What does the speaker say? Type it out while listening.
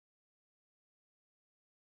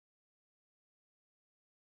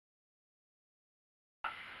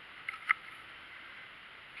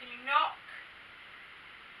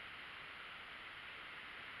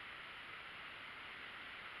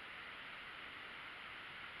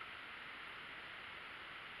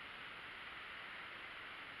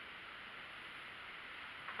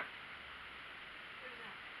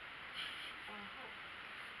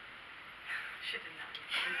Should have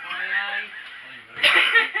known.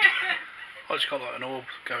 I just got like an orb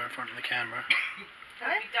going in front of the camera. You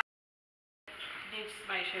need to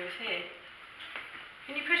make sure it's here.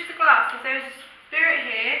 Can you push the glass? If there's a spirit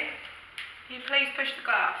here, can you please push the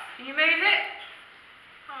glass? Can you move it?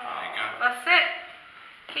 Oh, that's it.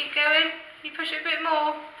 Keep going. Can you push it a bit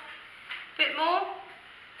more? A bit more?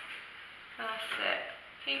 That's it.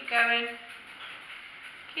 Keep going.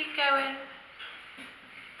 Keep going.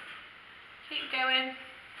 Keep going.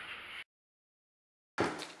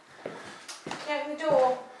 Open the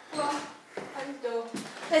door. Come on. Open the door.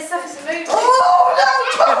 There's something to move. Oh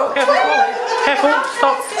no! Careful!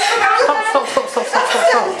 Stop! Stop!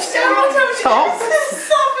 Stop! There's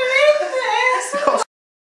something in there.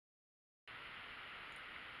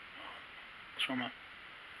 What's wrong, Mum?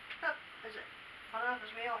 Look, is it? I don't know if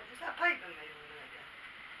it's me. Is that paper moving a minute ago?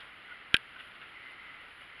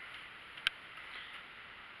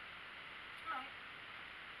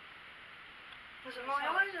 Is it my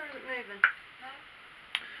eyes or is it moving?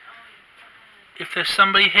 If there's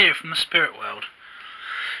somebody here from the spirit world,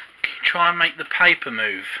 can you try and make the paper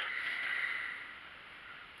move?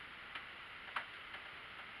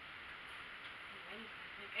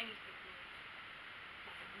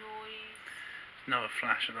 Another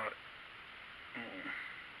flash of light. Oh.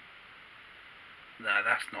 No,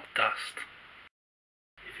 that's not dust.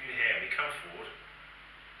 If you can hear me, come forward.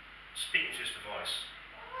 Speak into this device.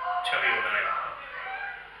 Tell me your name.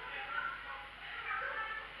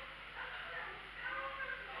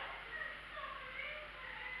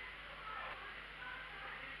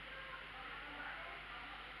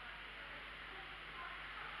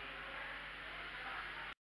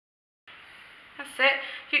 That's it.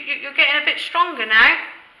 You're getting a bit stronger now.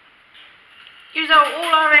 Use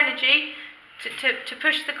all our energy to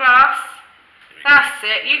push the glass. That's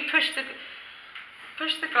it. You push the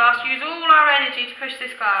glass. Use all our energy to push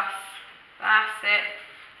this glass. That's it.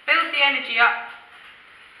 Build the energy up.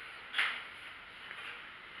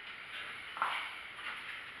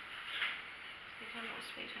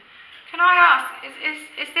 Can I ask,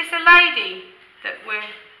 is this a lady that we're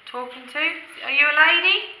talking to? Are you a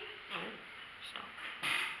lady?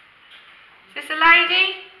 Is this a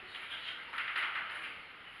lady?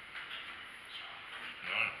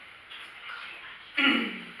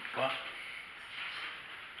 What?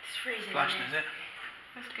 It's freezing. Flashing, is it?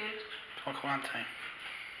 That's good. I can't take.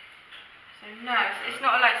 So no, it's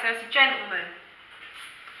not a lady, so it's a gentleman.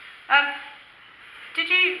 Did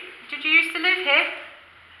you used to live here?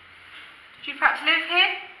 Did you perhaps live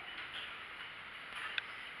here?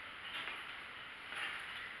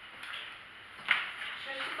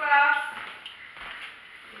 Shush the glass.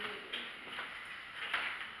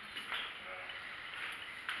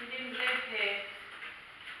 You didn't live here.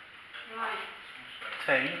 Right.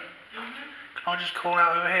 Team, can I just call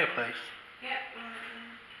out over here, please? Yep.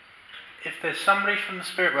 If there's somebody from the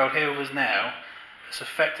spirit world here with us now that's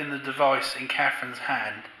affecting the device in Catherine's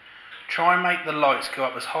hand, try and make the lights go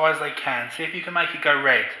up as high as they can. See if you can make it go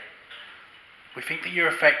red. We think that you're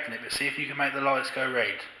affecting it, but see if you can make the lights go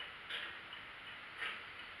red.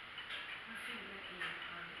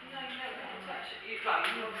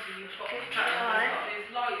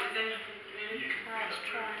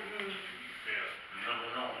 Number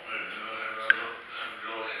 9.